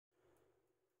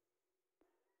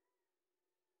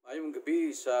Ayong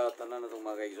gabi sa tanan natong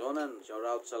mga kaizonan. Shout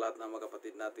out sa lahat ng mga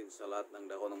kapatid natin sa lahat ng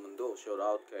dako ng mundo. Shout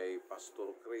out kay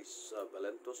Pastor Chris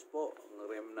Valentos po, ang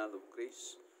Remnant of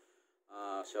Grace.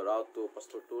 Shout out to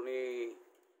Pastor Tony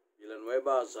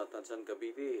Villanueva sa Tansan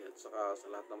Cavite at saka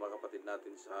sa lahat ng mga kapatid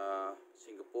natin sa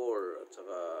Singapore at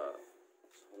saka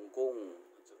sa Hong Kong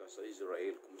at saka sa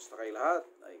Israel. Kumusta kayo lahat?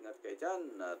 Ingat kayo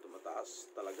dyan.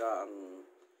 Tumataas talaga ang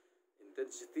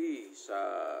intensity sa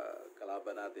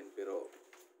kalaban natin, pero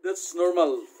that's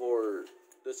normal for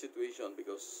the situation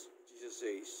because Jesus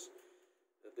says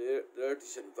that the earth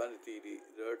is in vanity,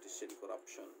 the earth is in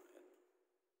corruption. And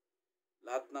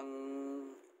lahat ng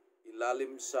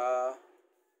ilalim sa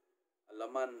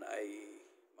alaman ay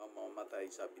mamamatay,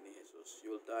 sabi ni Jesus.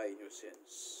 You will die in your sins.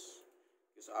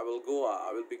 Because I will go, I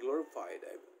will be glorified,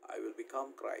 I will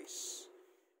become Christ.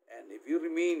 And if you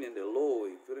remain in the law,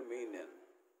 if you remain in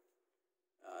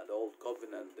the old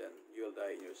covenant, then you'll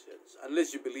die in your sins.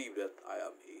 Unless you believe that I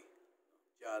am He.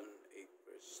 John 8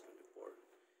 verse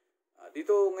 24.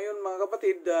 Dito ngayon mga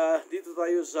kapatid, dito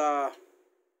tayo sa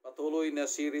patuloy na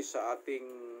series sa ating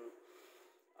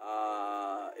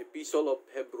Epistle of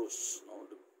Hebrews, no?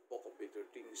 The book of bitter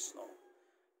things. No?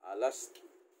 Last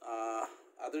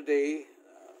other day,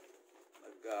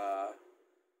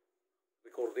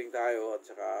 recording tayo at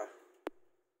saka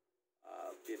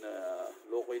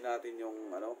pinalukoy natin yung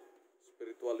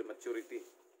spiritual immaturity.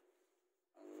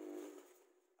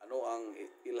 Ang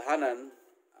ilhanan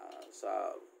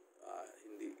sa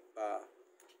hindi pa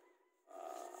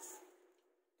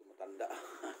tumatanda.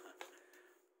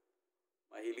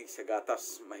 Mahilig sa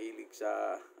gatas, mahilig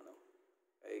sa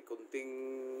ay kunting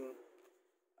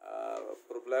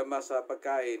problema sa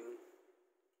pagkain,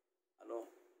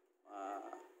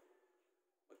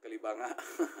 magkalibanga.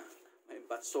 May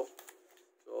batso.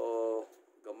 So,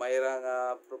 gamay ra nga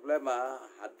problema,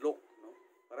 hadlok, no?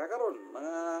 Para karon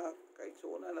mga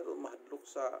kaigsuonan na to mahadlok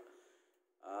sa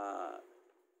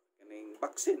kaning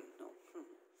vaccine, no?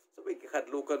 Sabi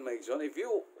kahadlukan maigsoon. If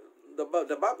you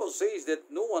the Bible says that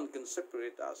no one can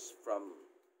separate us from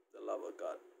the love of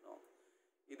God, no?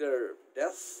 Either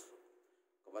death,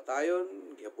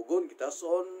 kamatayon, gihapugon,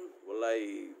 gitason, wala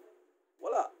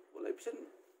bisan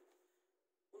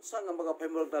unsa nga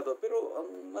makapahimulog nato, pero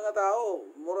ang mga tao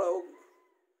mura og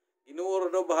Ginoo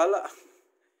daw bahala.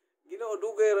 Ginoo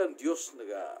dugay ran Dios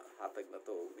nagahatag na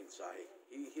to mensahe.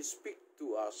 He speak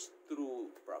to us through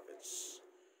prophets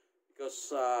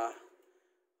because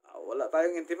wala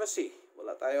tayong intimacy,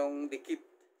 wala tayong dikit,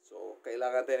 so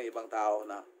kailangan tayo ng ibang tao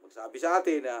na magsabi sa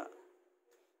atin na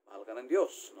mahal ka ng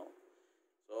Diyos, no?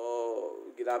 So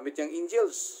ginamit niyang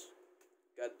angels,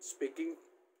 God speaking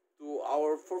to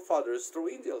our forefathers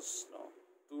through angels, no?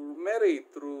 To Mary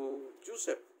through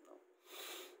Joseph, no?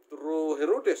 Through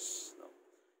Herodes, no?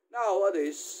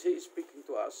 Nowadays He is speaking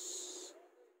to us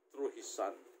through His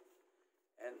Son,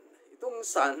 and itong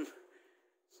Son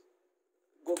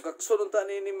kung kaksunod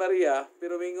ni Maria,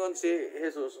 pero mingon si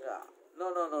Jesus nga,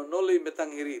 no limit ang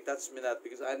hiri, touch me not,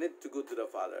 because I need to go to the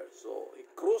Father. So He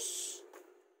crossed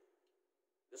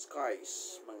the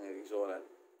skies, mga igsoran.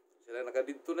 Sila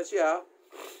nakadito na siya,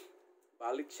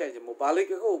 balik siya,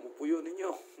 mubalik ako, mupuyo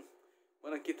ninyo.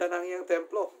 Manang kita na ang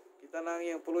templo, kita na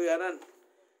ang puluyanan.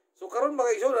 So karon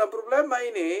mga igsoran, ang problema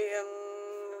ini, ang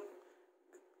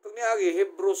itong niagi,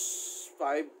 Hebrews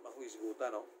 5, ako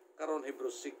isigutan, no? Karon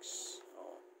Hebrews 6,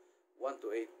 1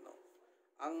 to 8, no?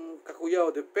 Ang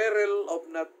kakuyaw, the peril of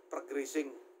not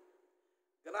progressing.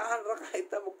 Ganahan ra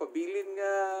kita magpabilin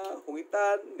nga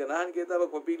hungitan, ganahan kita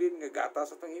magpabilin nga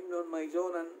gatas at ang himnon, mga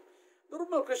igsonan.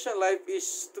 Normal Christian life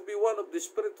is to be one of the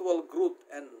spiritual growth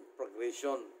and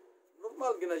progression.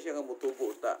 Normal gina siya nga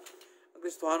mutubo ta. Ang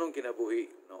Kristohanong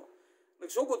kinabuhi, no?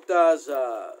 Nagsugod ta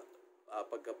sa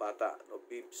pagkabata, no,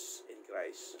 babes in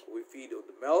Christ. We feed on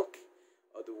the milk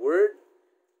of the word.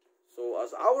 So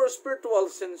as our spiritual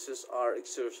senses are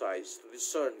exercised to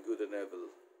discern good and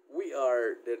evil, we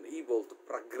are then able to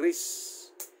progress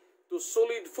to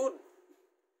solid food.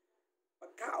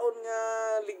 Pagkaon nga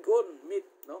ligon, meat,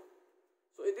 no?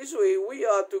 So in this way, we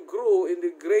are to grow in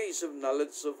the grace of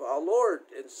knowledge of our Lord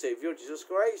and Savior Jesus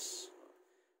Christ.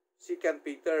 2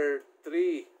 Peter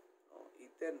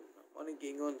 3:10. Maning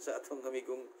gingon sa atong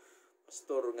amigong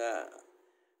pastor nga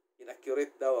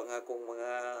inaccurate daw ang akong mga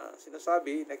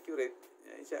sinasabi, inaccurate.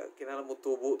 Siya kinahanglan mo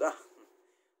tubo ta.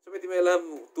 Sabi ti may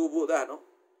alam tubo ta, no?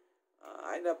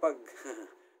 Ay na pag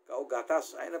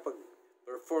kaugatas, ay na pag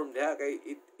perform diha kay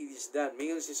it is done.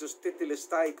 Mingon si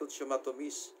sustilestai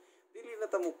consumatomis. Dili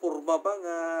na ta mo porma ba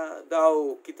nga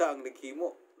daw kita ang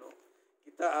naghimo, no?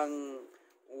 Kita ang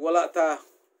wala ta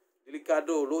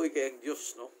delikado luoy kay ang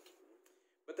Dios, no?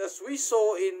 But as we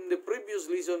saw in the previous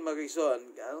lesson, mga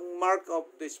kaigsoon, ang mark of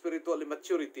the spiritual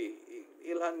immaturity,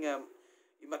 ilhan nga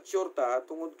immature ta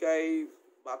tungod kay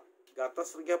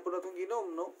gatas rin gyapon natong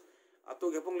ginom, no? Ato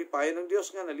gyapon lipayan ng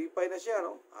Dios nga nalipay na siya,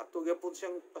 no? Ato gyapon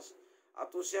siyang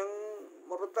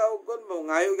marutaw kon mo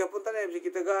ngayo gyapon tanem si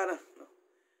kitagana, no?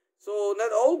 So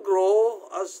not all grow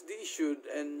as they should,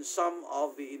 and some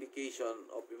of the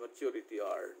indication of immaturity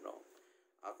are, no?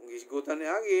 Akong gisgutan ni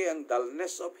agi ang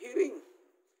dullness of hearing.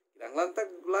 Kinahanglan tag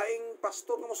laing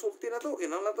pastor nga mosulti na to,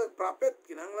 kinahanglan tag prophet,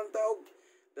 kinahanglan tag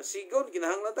dasigon,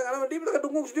 kinahanglan tag ano, di ba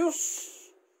kadungog sa Dios.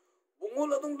 Bungol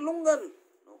atong dulungan,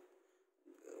 no?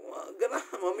 Gana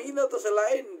maminaw to sa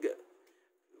lain.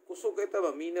 Kusog kay ta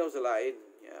maminaw sa lain.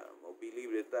 Ya, mo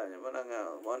believe ta nya man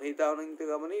nga manhitaw ng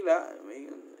taga Manila, may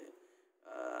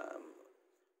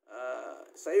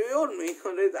sa'yo yun, may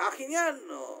akin yan,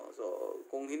 no? So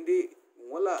kung hindi, kung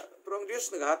wala, pero ang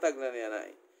Diyos naghatag na niya na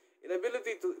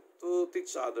inability to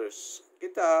teach others.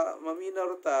 Kita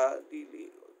maminaw ta dili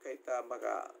kay ta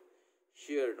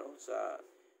maka-share, no, sa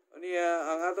niya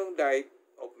ang atong diet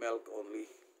of milk only.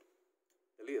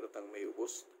 Dali ratang may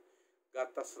ubos.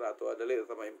 Gatas rato dali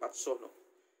ratang maimpatso, no.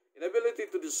 Inability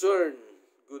to discern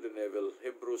good and evil.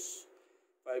 Hebrews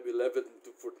 5:11 to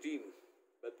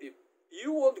 14. But if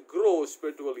you want to grow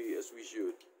spiritually as we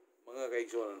should, mga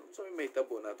kaigsoon, so may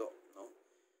tabo na to, no?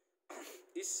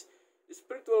 Is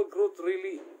spiritual growth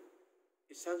really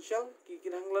essential?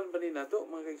 Kinahanglan ba ni nato,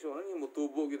 mga kaigsoon, yung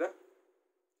mutubo kita?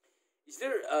 Is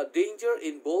there a danger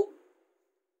involved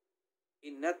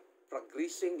in not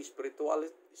progressing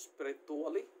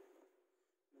spiritually?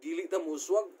 Dili ta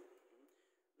muswag.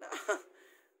 Na,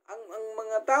 ang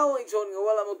mga tao kaigsoon nga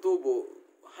wala mo tubo,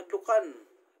 hadlukan.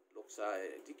 Hadlok sa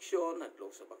addiction,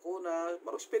 hadlok sa bakuna.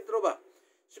 Marok si Pedro ba?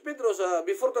 Si Pedro,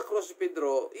 before the cross si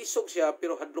Pedro, isog siya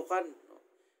pero hadlukan.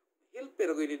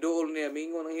 Helper ko inidool niya,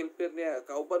 mingo ng helper niya,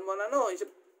 kauban mo na, no?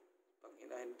 Isip,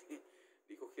 pangina,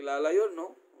 hindi ko kilala yun,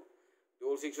 no?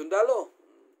 Dool sig sundalo.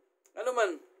 Ano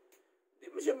man, di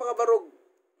mo siya makabarog.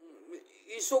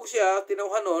 Isog siya,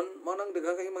 tinawhanon, manang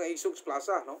daghang kay mga isog sa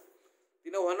plaza, no?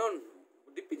 Tinawhanon,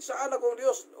 dipinsaan akong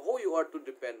Diyos, who you are to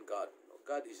depend God. No?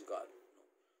 God is God. No?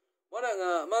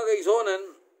 Manang, mga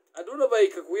kaisonan, aduna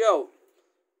ba'y kakuyaw?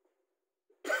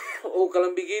 O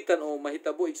kalambigitan o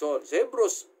mahitabo igsoon. Sa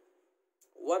Hebrews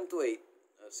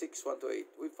 6:1-8,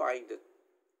 we find that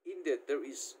indeed there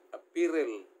is a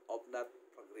peril of not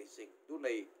progressing.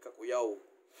 Dunay kakuyaw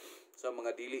sa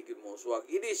mga dili gyud mo suwag.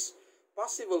 It is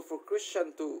possible for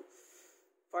Christian to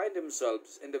find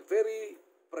themselves in the very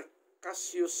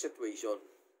precarious situation.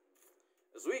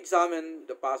 As we examine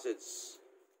the passage,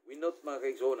 we note, mga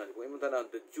kaigsonan, kung imong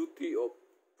tanan, the duty of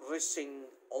pressing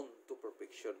on to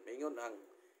perfection. Mingon ang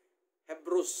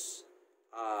Hebrews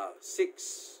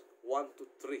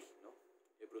 6:1-3, no?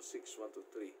 Hebrews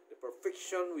 6:1-3. The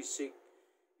perfection we seek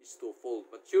is twofold.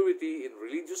 Maturity in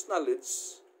religious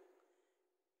knowledge,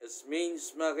 as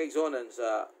means, mga kaigsonan,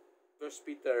 sa 1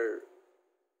 Peter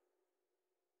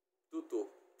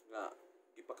 2:2 nga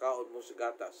gipakaon mo sa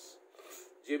gatas.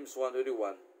 James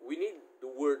 1:21, we need the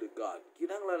Word of God.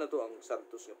 Kinahanglan na to ang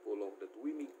santos nga pulong that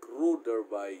we may grow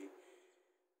thereby,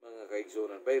 mga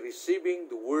kaigsonan, by receiving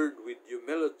the Word with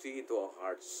humility into our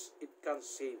hearts. It can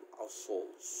save our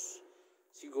souls.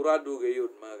 Sigurado gayon,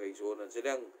 mga kaigsonan,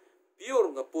 silang pure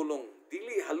nga pulong,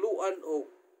 dili haluan o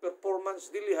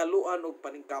performance, dili haluan o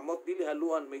paningkamot, dili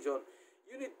haluan, may son.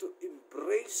 You need to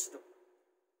embrace the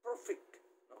perfect,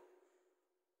 no,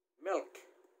 milk,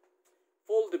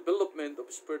 full development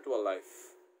of spiritual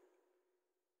life.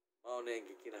 Mao na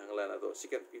yung kinahanglan na to.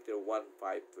 2 Peter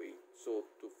 1:5-8. So,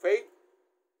 to faith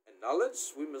and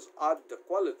knowledge, we must add the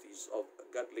qualities of a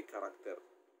godly character.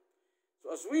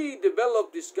 So, as we develop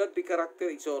this godly character,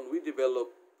 we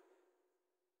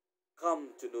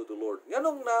come to know the Lord.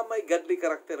 Nganong na may godly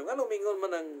character? Nganong mingon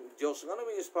man ang Diyos? Nganong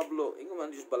mingon si Pablo? Ingon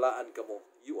man Diyos, balaan ka mo.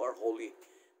 You are holy.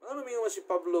 Nganong mingon man si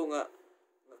Pablo nga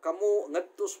kamo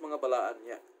ngadtos mga balaan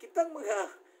niya. Kitang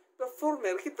mga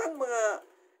performer, kitang mga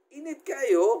init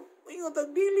kayo, mingon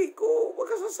tag dili ko,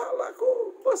 makasasala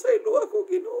ko, pasaylo ako,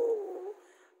 Ginoo.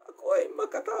 Ako ay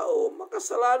makatao,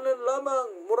 makasalanan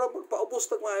lamang, mura magpaubos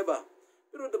tag mga iba.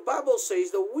 Pero the Bible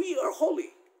says that we are holy.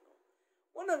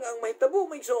 Unang ang mahitabo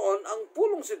may igsoon, ang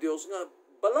pulong si Dios nga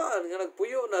balaan nga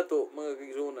nagpuyo na to, mga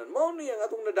kaigsuonan. Mao niya ang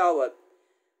atong nadawat.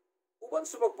 Uban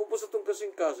sa pagpupos atong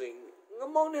kasing-kasing, nga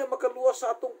mao niya makaluwas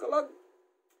sa atong kalag.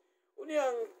 Unya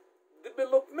ang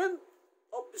development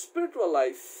of spiritual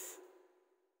life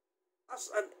as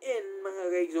an end, mga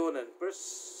kaigsuonan.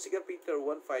 1 Peter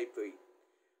 1:5-8.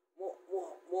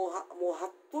 Mo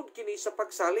hatod kini sa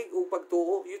pagsalig o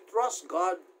pagtuo. You trust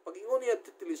God pag-ingon niya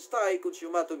titilistay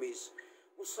consumatomis,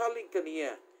 musalig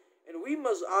kaniya. And we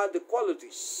must add the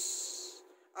qualities.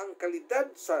 Ang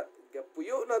kalidad sa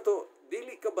puyo na to,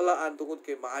 dili ka balaan tungod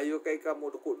kay maayo kay ka mo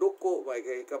duko-duko, may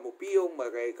kay ka mo piyong, may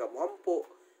kay ka mo hampo.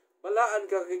 Balaan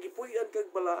ka, kay gipuyan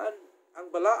kag balaan. Ang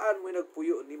balaan mo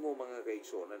nagpuyo nimo mga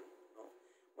kaigsonan. No?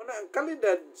 Muna ang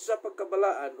kalidad sa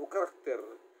pagkabalaan o karakter,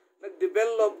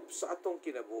 nagdevelop sa atong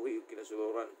kinabuhi o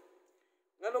kinasuluran.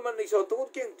 Nga naman isa,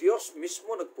 tungod kayong Diyos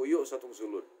mismo nagpuyo sa atong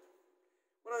sulod.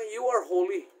 Muna, you are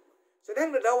holy. Sa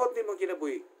dahang nadawat ni mga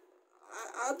kinabuhi,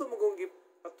 ato mo kong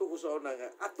patuko sa una nga,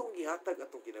 atong gihatag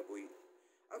atong kinabuhi.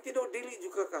 Ang tinodili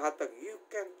yung kakahatag, you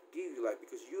can't give life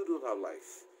because you don't have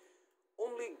life.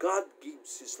 Only God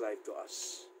gives His life to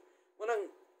us. Munang,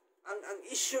 ang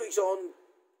issue is on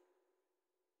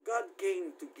God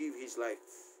came to give His life.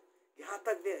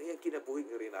 Gihatag niya yung kinabuhi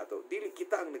nga rin nato. Dili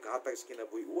kita ang naghatag sa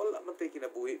kinabuhi. Wala man tayo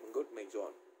kinabuhi. Manggot may John.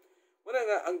 Muna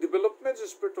nga, ang development sa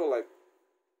spiritual life,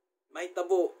 may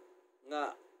tabo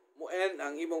nga muen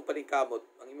ang imong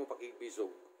paningkamot, ang imong pakigbisog.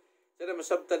 Sana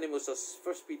masabtan nimo sa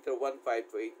 1 Peter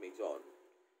 1:5-8 may John.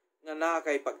 Nga naa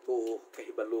kay pagtuo,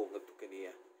 kahibalo ngadto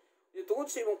kaniya. Yung tungod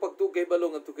sa imong pagtuo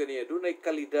kahibalo ngadto kaniya, dunay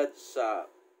kalidad sa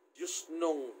Dios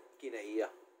nung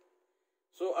kinaiya.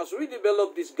 So, as we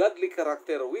develop this godly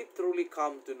character, we truly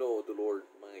come to know the Lord,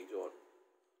 mga John.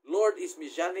 Lord is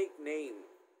messianic name,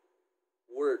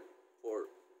 word for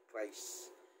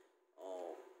Christ.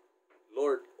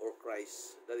 Lord or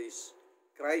Christ. That is,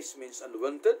 Christ means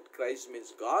unwanted, Christ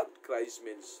means God, Christ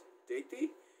means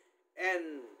deity,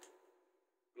 and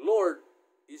Lord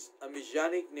is a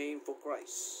messianic name for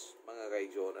Christ, mga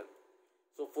kaigsonan.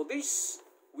 So, for this,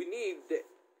 we need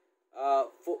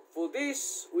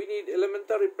we need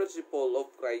elementary principle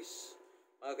of Christ,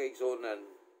 mga kaigsonan,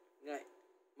 nga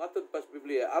matod pas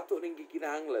Biblia, ato ning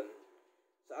gikinahanglan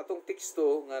sa atong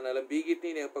teksto nga nalambigit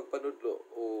ni ang pagpanudlo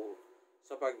o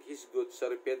sa paghisgot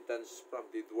sa repentance from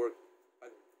dead work.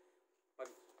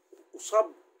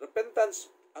 Pag-usab, repentance,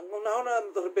 ang unahon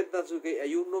na repentance kay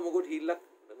ayuno magod hilak,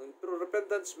 pero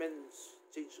repentance means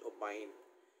change of mind.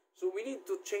 So we need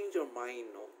to change our mind,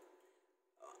 no?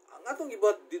 Ang atong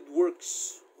gibuhat dead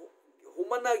works,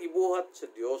 human na gibuhat sa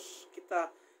Dios, kita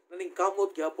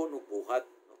naningkamot gyapon og buhat,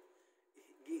 no?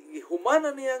 Human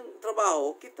na niyang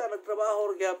trabaho, kita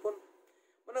nagtrabaho gyapon.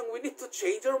 Manang we need to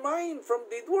change our mind from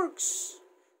dead works,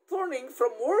 turning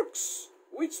from works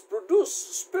which produce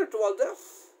spiritual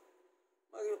death.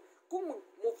 Kung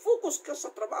mo-focus ka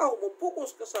sa trabaho,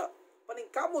 mo-focus ka sa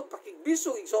paningkamot,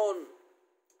 pakigbisog, igsoon,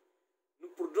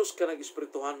 nag-produce ka ng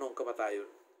espirituhanong kamatayon.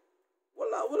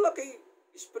 Wala kay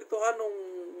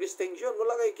espirituhanong distinction,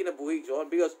 wala kay kinabuhi, igsoon,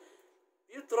 because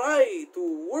you try to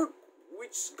work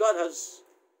which God has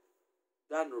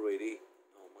done already.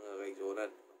 Mga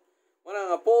kaigsonan. Mga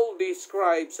nga, Paul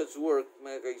describes such work,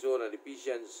 mga kaigsonan,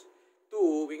 Ephesians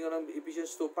 2, bingan ng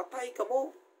Ephesians 2, patay ka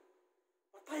mo.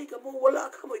 Patay ka mo, wala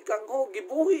ka mo ikangho,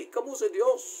 gibuhi ka mo sa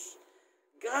Dios.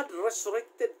 God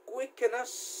resurrected, quicken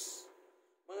us.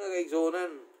 Mga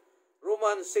kaigsonan,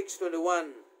 Romans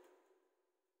 6:21,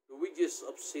 the wages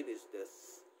of sin is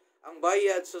death. Ang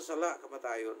bayad sa sala,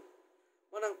 kamatayon.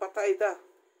 Manang patay ta.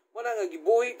 Manang nga,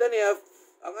 gibuhi ta niya,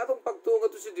 ang atong pagtungo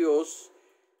to sa Dios,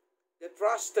 the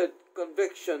trusted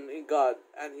conviction in God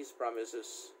and His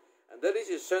promises. And that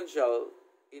is essential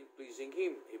in pleasing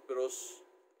Him. Hebrews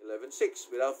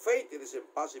 11:6. Without faith, it is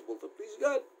impossible to please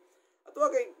God. At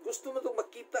kay gusto mo itong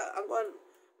makita, ang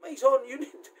may son, you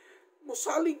need,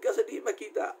 musalig ka sa di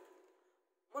makita.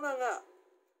 Muna nga,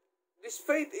 this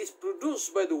faith is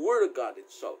produced by the Word of God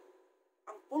itself.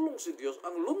 Ang pulong si Dios,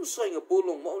 ang lunsay nga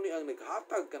pulong, mauni ang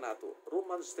naghatag ka nato.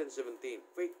 Romans 10:17,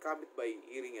 faith cometh by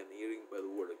hearing and hearing by the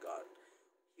Word of God.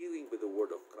 Hearing by the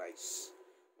Word of Christ.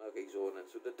 Mga kaigsonan.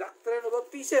 So the doctrine of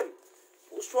baptism,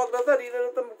 uswag na ta, di na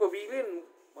natin magpabilin.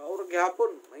 Maurag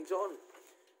hapon, mga kaigsoon.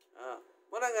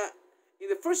 Mana nga, in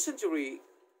the first century,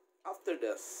 after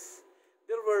death,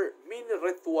 there were many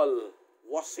ritual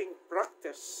washing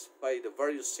practiced by the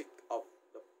various sect of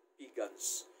the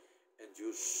pagans and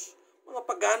Jews. Mga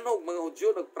paganog, mga Hudyo,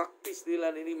 nag-practice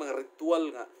nila nini mga ritual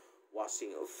nga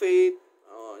washing of faith,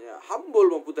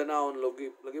 humble mo po tanawon lagi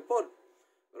po.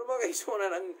 Pero mga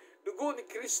kaisunan, ang dugo ni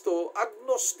Kristo,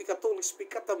 agnos ni Katolik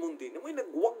Spikatamundi, na may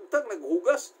nagwagtang,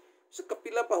 naghugas, sa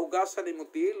kapila pa hugasan ni mo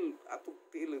til, atong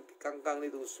til, kangkang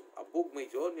nito, abog may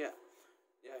John,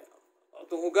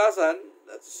 atong hugasan,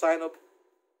 that's a sign of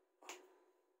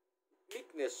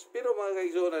weakness. Pero mga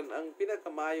kaisunan, ang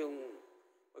pinakamayong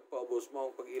magpaubos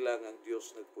mo ang pag-ilang ang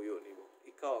Diyos nagpuyo ni mo.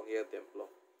 Ikaw ang iyang templo.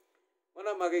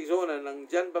 Mga kaigsonan, ang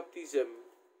John baptism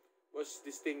was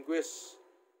distinguished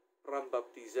from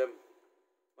baptism.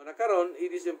 Karon,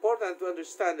 it is important to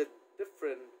understand the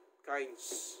different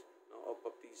kinds, no, of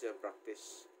baptism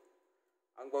practice.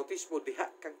 Ang bautismo diha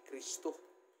kang Kristo.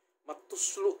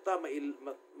 Matuslo ta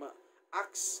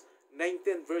Acts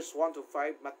 19 verse 1 to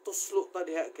 5, matuslo ta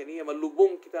diha kaniya,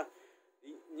 malubong kita.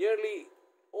 Nearly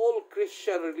all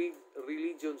Christian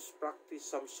religions practice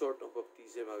some sort of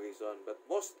baptism, but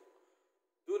most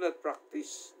do not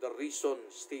practice the reason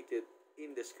stated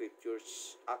in the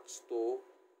scriptures. Acts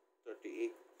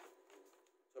 2:38.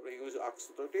 Sabi ko sa Acts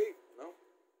 2:38, no?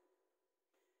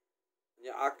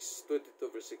 Acts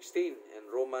 22 verse 16 and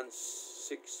Romans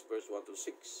 6 verse 1 to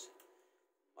 6.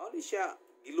 Ano siya,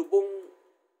 gilubong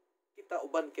kita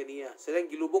uban kaniya. Silang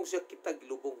gilubong siya, kita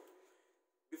gilubong.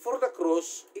 Before the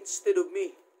cross, instead of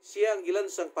me, siya ang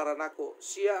gilansang para nako,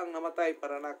 siya ang namatay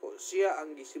para nako, siya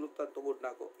ang gisilutan tungod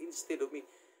nako, instead of me.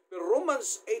 Pero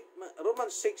Romans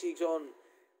 6 igsoon,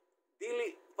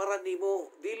 dili para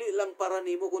nimo, dili lang para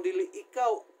nimo, kundi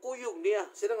ikaw kuyog niya.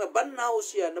 Silang nabanhaw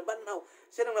siya, nabanhaw.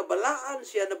 Silang nabalaan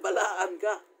siya, nabalaan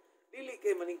ka. Dili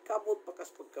kay maning kamot pakas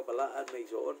pagkabalaan may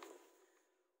igsoon.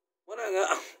 Muna nga,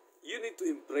 you need to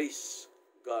embrace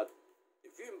God.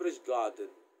 If you embrace God,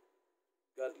 then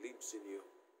God lives in you.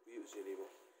 Lives in you.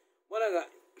 Muna nga,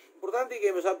 importante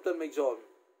kayo masabtan may igsoon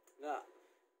nga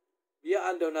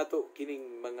biyaan daw nato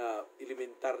kining mga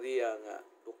elementarya nga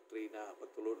doktrina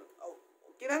pagtulunan.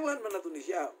 Kinahanglan man nato ni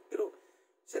siya, pero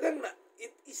sadang na it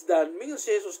is done. Mingon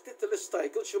si Jesus tetelestai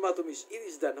kung sumato mis, it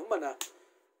is done. Humana,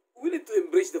 we need to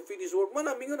embrace the finished work.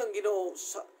 Mana mingon ang Ginoo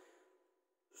sa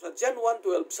John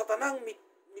 1:12, sa tanang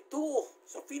mituo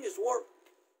sa finished work.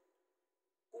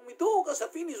 Kung mituo ka sa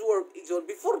finished work,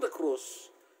 before the cross,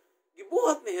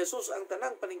 gibuhat ni Jesus ang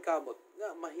tanang paningkamot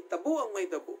nga mahitabo ang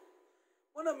mahitabo.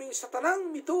 Muna ming sa tanang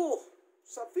mituo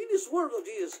sa finished work of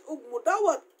Jesus, ug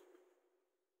mudawat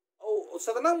o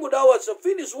sa tanang mudawat sa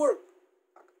finished work,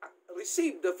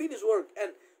 receive the finished work and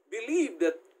believe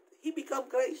that He become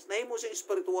Christ. Nahimo siyang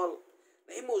spiritual.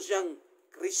 Nahimo siyang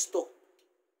Kristo.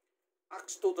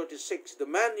 Acts 2:36, the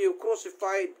man you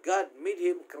crucified, God made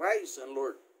Him Christ and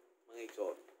Lord. Mga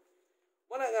igsoon.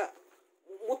 Muna nga,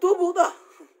 mutubo ta.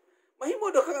 Mahimo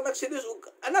daw ka anak si Dios,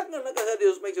 anak nga nagka sa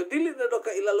Dios, may igsoon, dili na daw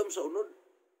ka ilalom sa unod.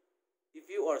 If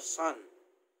you are son.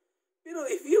 Pero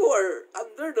if you are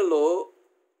under the law,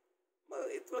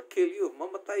 it will kill you.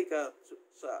 Mamatay ka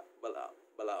sa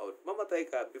balaod. Mamatay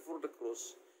ka before the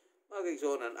cross. Mga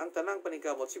kaigsonan, ang tanang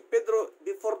paningkamot, si Pedro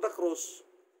before the cross,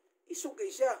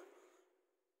 isugay siya.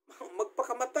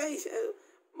 Magpakamatay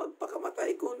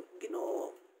kung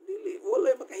Ginoo. Dili,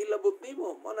 walay makahilabot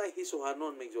nimo. Mana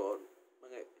hisuhanon may igsoon.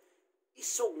 Mga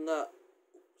isog nga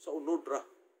sa unod ra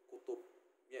kutob.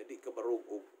 Nya di ka barug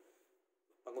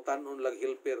pangutanon lang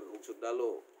helper ug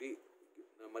sundalo di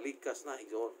na malikas na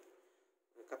igsoon.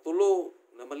 Katulo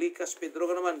na malikas Pedro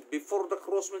ka naman before the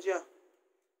cross man siya.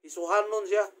 Hisuhanon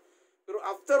siya. Pero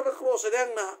after the cross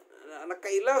adang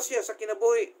nakaila siya sa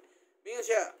kinabuhi. Mingon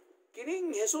siya,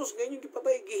 kining Jesus ngayon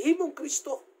gipatay gihimong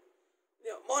Kristo.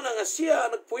 Mo na nga siya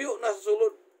nagpuyo na sa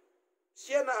sulod.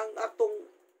 Siya na ang atong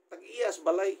tag-iyas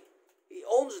balay. He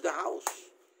owns the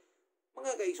house.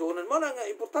 Mga kaigsunan, mo na nga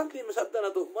importante masabtan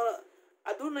nato.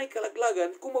 Adunay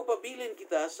kalaglagan kung magpabilin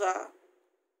kita sa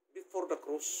before the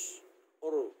cross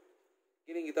or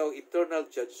kining gitawag eternal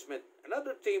judgment.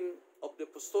 Another theme of the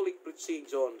apostolic preaching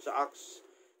zone sa Acts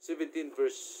 17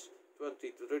 verse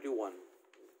 20 to 31.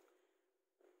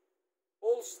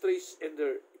 All stress in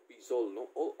their epistle, no?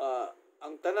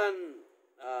 Ang tanan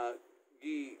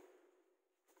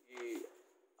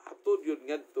hatod yun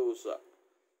ngadto sa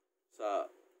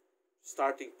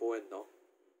starting point, no?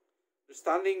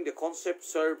 Understanding the concept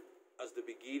served as the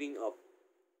beginning of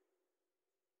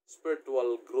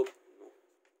spiritual growth, no?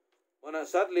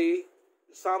 Sadly,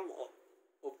 some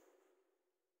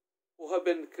who have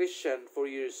been Christian for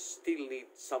years still need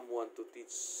someone to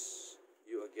teach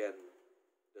you again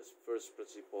the first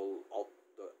principle of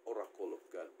the oracle of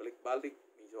God. Balik-balik,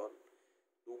 minsan.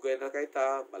 Dugay na kay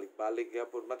ta, balik-balik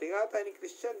yapon. Matingata ni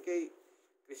Christian kay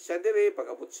Christian dire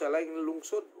pag-abot sa laing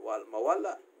lungsod,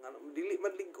 mawala. Dili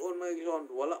man lig-on mga igsoon,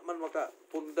 wala man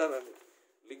makapundar ang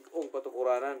lig-ong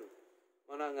patukuranan.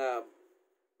 Mana nga,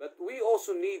 but we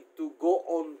also need to go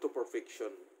on to perfection.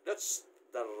 That's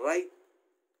the right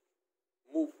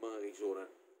move mga igsoon.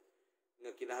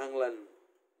 Nga kinahanglan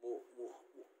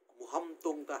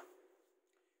muhamtong ta.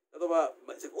 Ato ba,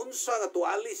 unsa nga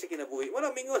tuali sa kinabuhi. Wala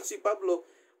mingon si Pablo,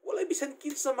 walay bisan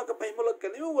kinsa makapahimulag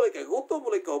kanimo, walay kagutom,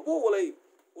 walay kaubo, walay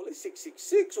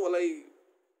 666, walay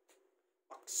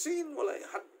vaccine, walay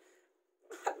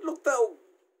hadlok taog.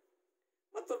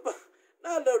 Matod ba,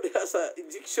 nadaw diha sa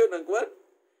injection ng kwan.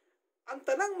 Ang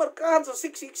tanang markahan sa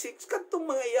 666 kadtong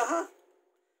mga iyaha.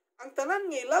 Ang tanan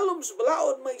nga ilalom sa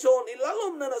balaod may igsoon,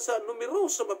 ilalom na sa numero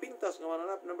sa mapintas nga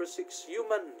mananap number 6,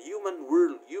 human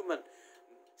world, human.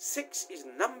 6 is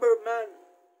number man.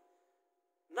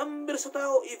 Number sa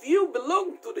tao. If you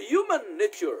belong to the human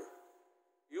nature,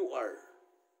 you are.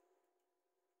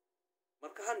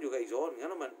 Markahan nyo guys, nga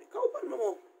naman, ikaw pa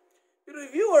mo. Pero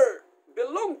if you are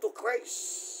belong to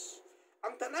Christ,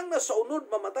 ang tanang nasa unod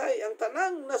mamatay, ang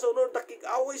tanang nasa unod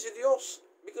nakik-away si Diyos,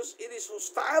 because it is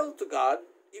hostile to God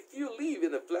if you live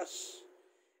in the flesh.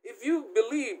 If you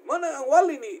believe, mana ang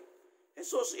wali ni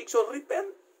Jesus, ikso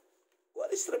repent.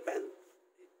 What is repent?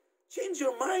 Change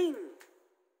your mind.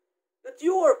 That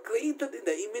you are created in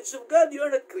the image of God. You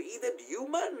are not created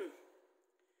human.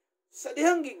 Sa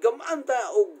dihang gigamaan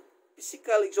ta og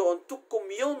physical igsoon to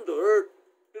commune the earth.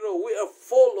 Pero we are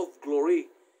full of glory.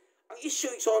 Ang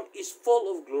issue igsoon is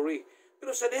full of glory.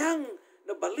 Pero sa dihang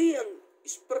nabali ang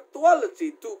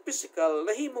spirituality to physical,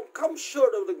 nahimong come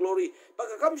short of the glory.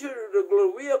 Pagka come short of the glory,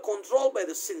 we are controlled by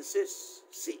the senses.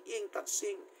 Seeing,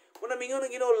 touching. Muna mingon ang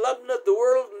Ginoo, love not the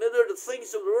world, neither the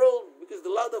things of the world, because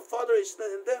the love of the Father is not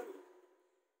in them.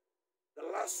 The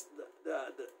lust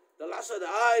of the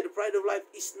eye, the pride of life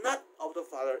is not of the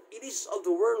Father. It is of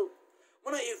the world.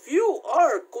 Muna, if you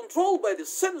are controlled by the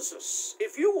senses,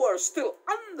 if you are still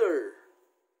under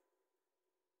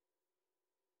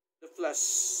the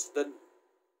flesh, then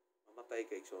mamatay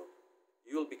ka, so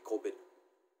you will be COVID.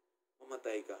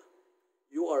 Mamatay ka.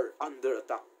 You are under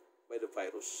attack by the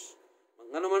virus.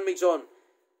 Nga naman, Migson,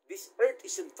 this earth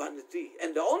is in vanity,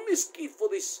 and the only key for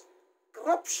this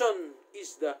corruption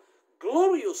is the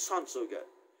glorious sons of God.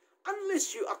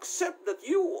 Unless you accept that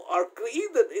you are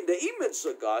created in the image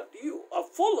of God, you are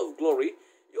full of glory,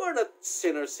 you are not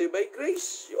sinners saved by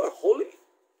grace, you are holy.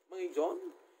 Mga John,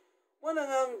 wala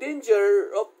ang danger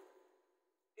of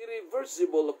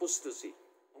irreversible apostasy.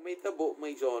 Kung may tabo,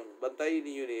 may John, bantayin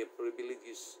niyo ni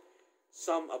privileges.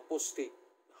 Some apostate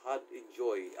had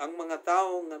enjoy. Ang mga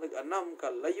tao nga nag-anam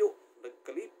kalayo,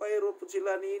 nagkalipay ro po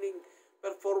sila nining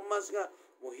performance nga,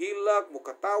 mo hilak, mo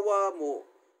katawa, mo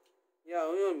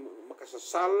yun,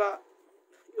 makasasala.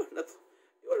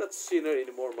 You're not sinner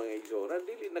anymore, mga igsoon.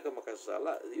 Dili na ka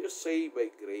makasala. You're saved by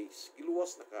grace.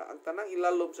 Giluwas na ka. Ang tanang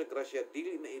ilalom sa grasya,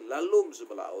 dili na ilalom sa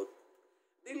balaod.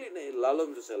 Dili na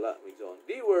ilalom sa sala, mga igsoon.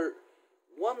 They were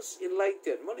once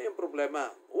enlightened. Ano yung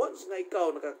problema? Once na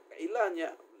ikaw nakakailan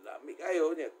niya, lamig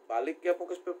ayo niya, balik niya po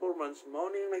kas performance, mao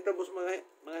na yung nagtabos mga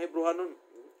Hebrewanon.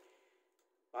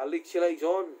 Balik sila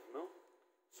igsoon, no?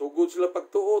 Sugod sila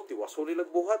pagtuo, tiwaso nila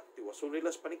buhat, tiwaso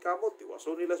nila sa panikamot,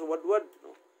 tiwaso nila sa wadwad,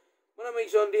 no? Muna may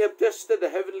igsoon, they have tested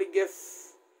the heavenly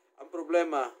gift. Ang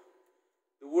problema,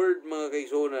 the word mga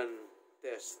kaisonan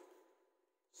test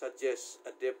suggests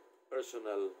a deep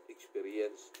personal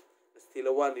experience.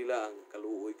 Nastilawan nila ang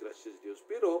kaluoy grasya sa Diyos.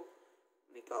 Pero,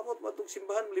 nikamot matong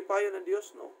simbahan, lipayan ng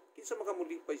Diyos, no? Kinsa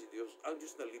makamulipay si Diyos? Ang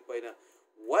Diyos nalipay na,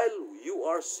 while you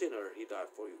are sinner, He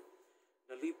died for you.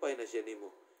 Nalipay na siya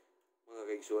nimo, mga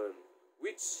kaigsuhan,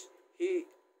 which He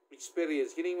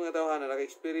experienced. Kining mga tawahan na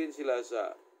naka-experience sila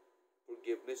sa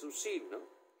forgiveness of sin, no?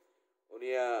 O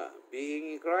niya,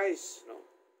 being in Christ, no?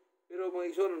 Pero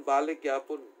mga kaigsuhan, balik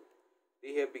yapon.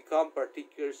 They have become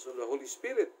partakers of the Holy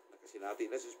Spirit. Nakasinati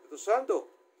na si Espiritu Santo.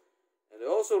 And they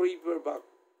also refer back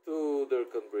to their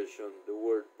conversion. The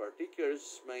word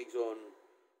partakers, mga igsoon,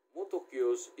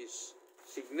 mutokyos is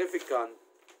significant.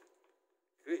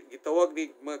 Gitawag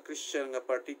ni mga Christian nga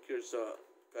partakers sa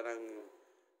kanang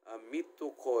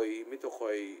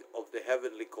mitokoi of the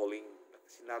heavenly calling.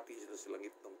 Nakasinati sila sa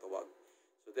langit ng tawag.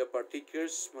 So they're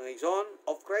partakers, mga igsoon,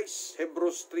 of Christ.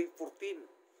 Hebrews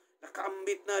 3:14.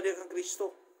 Nakaambit na diya kang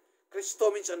Kristo. Kristo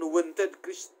means anointed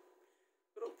Christ.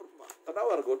 Pero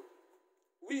tanawar God,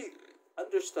 we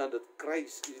understand that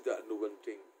Christ is the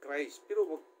anointing. Christ. Pero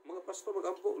mga pastor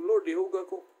mag-ampo, Lord, ihuga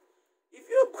ko. If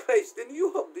you have Christ, then you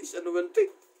have this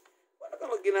anointing. Wala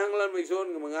kang ginahanglan may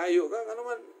son, nga mangayo ka, ano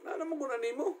man kung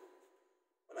nanimo.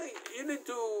 You need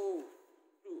to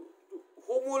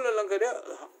humul na lang ka diya,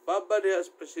 baba diya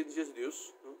sa presensya sa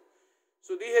Diyos. No?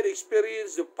 So they had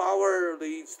experienced the power of the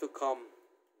age to come.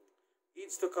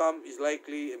 Age to come is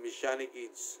likely a messianic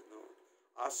age. No?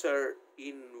 Usher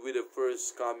in with the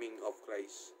first coming of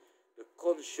Christ. The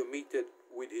consummated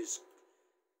with His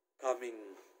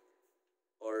coming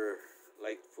or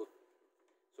light foot.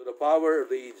 So the power of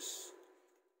the age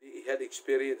they had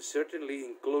experienced certainly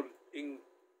include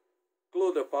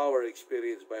the power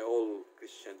experienced by all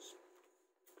Christians.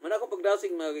 Man ako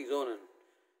pagdasing mga kaisonan,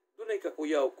 dunay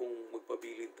kakuyaw kung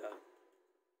magpabilin ta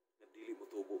na dili mo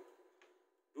tubo.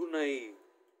 Dunay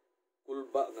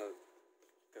kulba nga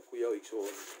kakuyaw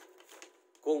igsoon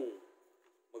kung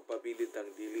magpabilit ang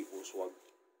dili mo swag,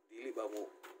 dili ba mo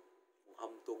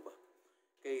hamtong ba?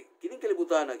 Kay kining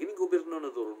kalibutan na, kining gobyerno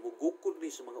na doon, mugukod ni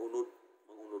sa mga unod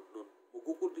nun.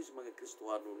 Mugukod ni sa mga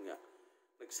Kristohanon nga.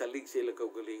 Nagsalig sila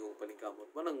kaugalingong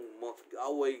paningkamot. Manang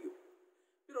mag-away.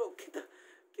 Pero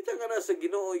kita nga na sa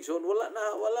Ginoo igsoon, wala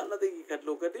na tayo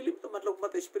ikadlok. Dili ta madlok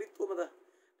mata espiritu mata.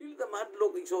 Dili ta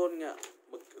madlok igsoon nga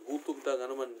magkagutom ta nga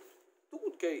naman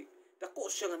tungod kay dako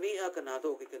siya nga niya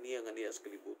kanato kay kaniya nga niya sa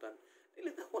kalibutan.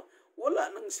 Dili ta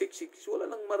wala nang siksik, wala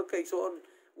nang marka igsoon.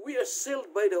 We are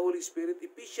sealed by the Holy Spirit.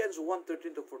 Ephesians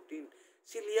 1:13-14.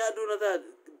 Silyado na ta.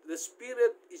 The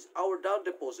Spirit is our down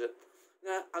deposit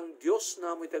nga ang Dios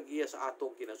na mo tagiya sa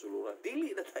atong kinasuluran.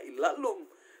 Dili na ta ilalom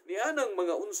ni anang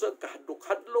mga unsag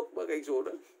kahadlok-hadlok mga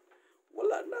kaigsunan.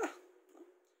 Wala na.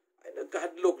 Ay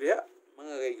nagkahadlok diha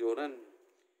mga kaigsunan.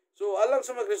 So alang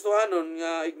sa mga Kristohanon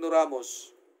nga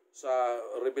ignoramos sa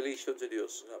revelation sa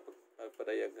Dios nga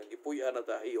pagpadayag nga gipuy-an na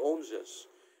ta, He owns us.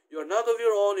 You are not of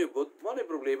your own, but mo na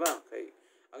problema kay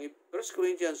ang 1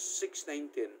 Corinthians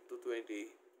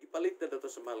 6:19-20 gipalit na daw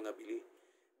sa mahal nga bili.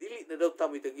 Dili na daw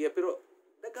tamo itagiya pero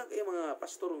daghang kay mga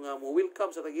pastor nga mo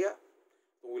welcome sa tagiya.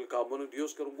 Kung welcome mo ng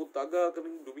Dios karong buntaga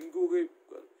kaning Domingo kay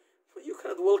you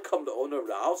cannot welcome the owner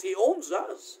of the house. He owns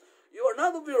us. You are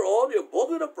not of your own. You're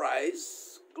bought with a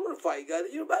price. Glorify God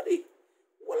in your body.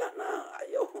 Wala na.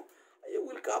 Ayaw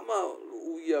welcome mo.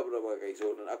 Uyab na mga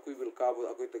kaisonan. Ako'y welcome.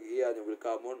 Ako'y tagiya niya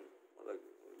welcome.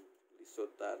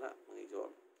 Lisod ta na mga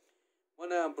kaisonan.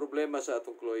 Muna ang problema sa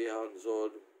atong kloyahon. So,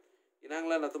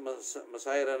 inanglan na ito,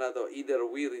 masayra na ito, either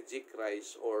we reject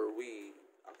Christ or we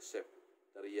accept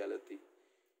the reality.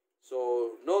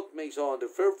 So, note makes on, the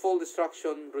fearful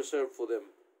destruction reserved for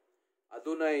them.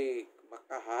 Adunay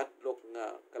makahadlok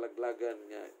nga kalaglagan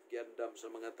nga giandam sa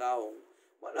mga taong,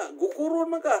 wala, gukuron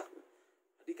man ka.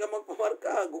 Di ka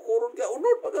magpamarka, gukuron ka,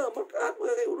 unod mga, markahan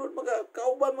mga kay unod mga,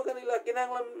 kauban mga nila,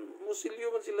 kinanglan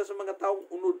musilyo man sila sa mga taong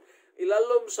unod.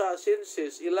 Ilalom sa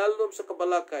senses, ilalom sa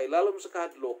kabalaka, ilalom sa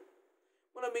kahadlok.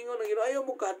 Manamingon ang gino, ayaw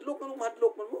mo kahadlok, anong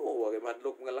mahadlok man mo? Huwag ay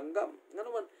mahadlok mga langgam. Nga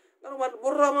naman,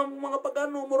 mura man mga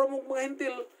pagano, mura mo mga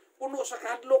hintil, puno sa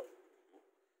kahadlok.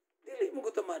 Dili mo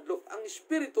guta mahadlok. Ang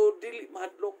espiritu, dili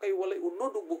mahadlok, kay walay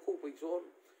unod o bukong pagsoon.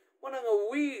 Mana nga,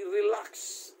 we relax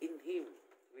in Him.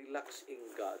 Relax in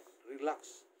God.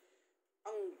 Relax.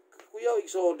 Ang kuyaw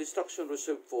igsoon, destruction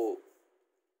reserved for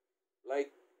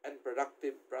like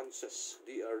unproductive branches,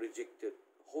 they are rejected.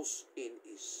 Whose end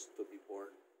is to be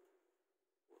born.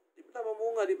 Di ba tama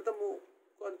mo nga, di ba tamo,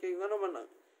 kuhan kayo nga naman,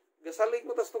 gasalig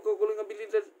mo, tas nung kaguling nga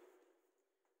bilidad,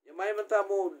 yamay man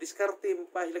tamo, diskarte mo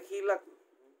pa, hilak-hilak,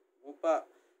 mo pa,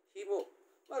 himo,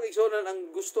 mga igsonan, ang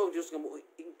gusto ang Diyos nga mo,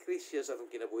 increase siya sa itong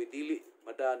kinabuhi, dili,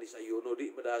 madani sa ayuno, di,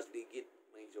 madahas digit,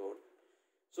 mga igsoon.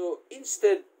 So,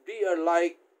 instead, they are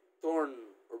like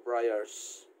thorn or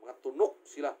briars, mga tunok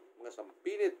sila, mga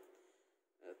sampinit,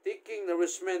 taking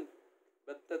nourishment,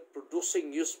 but not producing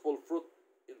useful fruit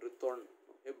in return.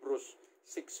 Hebrews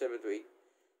 6:7-8.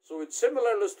 So with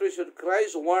similar illustration,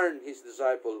 Christ warned His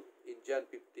disciple in John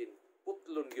 15.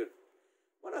 Putlon yun.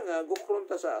 Mana nga, gukron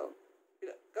ta sa,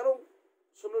 karong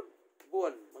sunod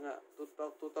buwan, mga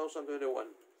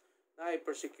 2021, na ay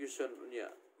persecution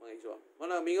niya, mga iso.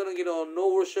 Mana, mingon ang Ginoo,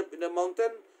 no worship in the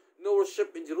mountain, no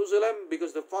worship in Jerusalem,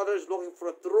 because the Father is looking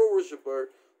for a true worshiper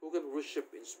who can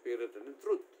worship in spirit and in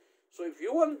truth. So if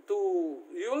you want to,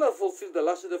 you will fulfill the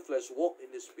lust of the flesh, walk in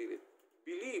the spirit.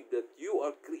 Believe that you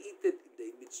are created in the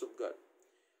image of God.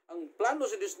 Ang plano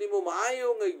sa Diyos nimo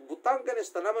maayo nga butang ka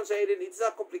sa tanaman sa Eden, it's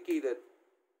not complicated.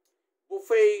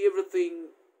 Buffet everything,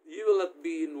 you will not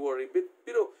be in worry.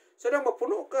 Pero sadang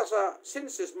mapuno ka sa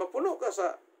senses, mapuno ka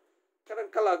sa kanang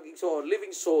kalag, so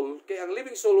living soul, kaya ang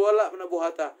living soul wala man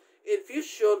buhata.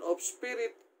 Infusion of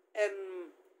spirit and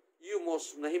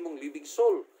humos nahimong living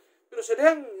soul. Pero sa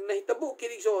dihang nahitabo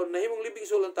kining so nahimong living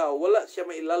soul ang tao, wala siya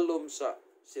mailalom sa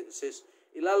senses,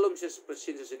 ilalom siya sa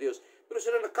presensya sa Dios. Pero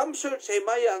sa na-capture sa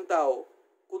himaya ang tao,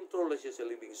 control na siya sa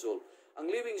living soul.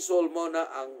 Ang living soul mo na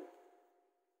ang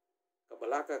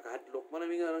kabalaka, kahadlok,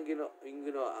 manaming ang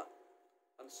ginawa,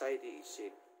 anxiety is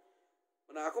sin.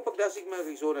 Mana akong pagdasig mga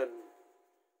kaisonan,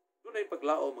 doon ay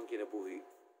paglaom ang kinabuhi.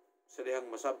 Sa dihang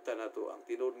masabta na to, ang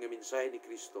tinuod nga mensahe ni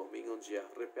Kristo, mingon siya,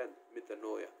 repent,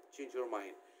 metanoia, change your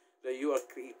mind, that you are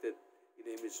created in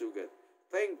the image of God.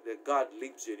 Thank that God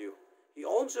lives in you. He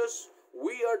owns us.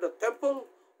 We are the temple.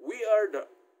 We are the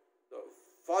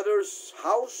Father's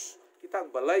house. Kita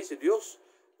ang balay sa Dios.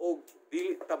 O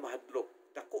dili ta mahadlok.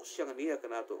 Dako siya nga niya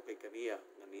kanato kay kaniya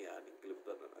nga niya aning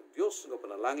kalibutan. Ang Dios nga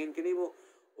panalangin kinimo.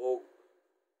 O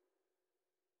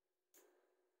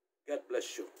God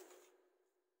bless you.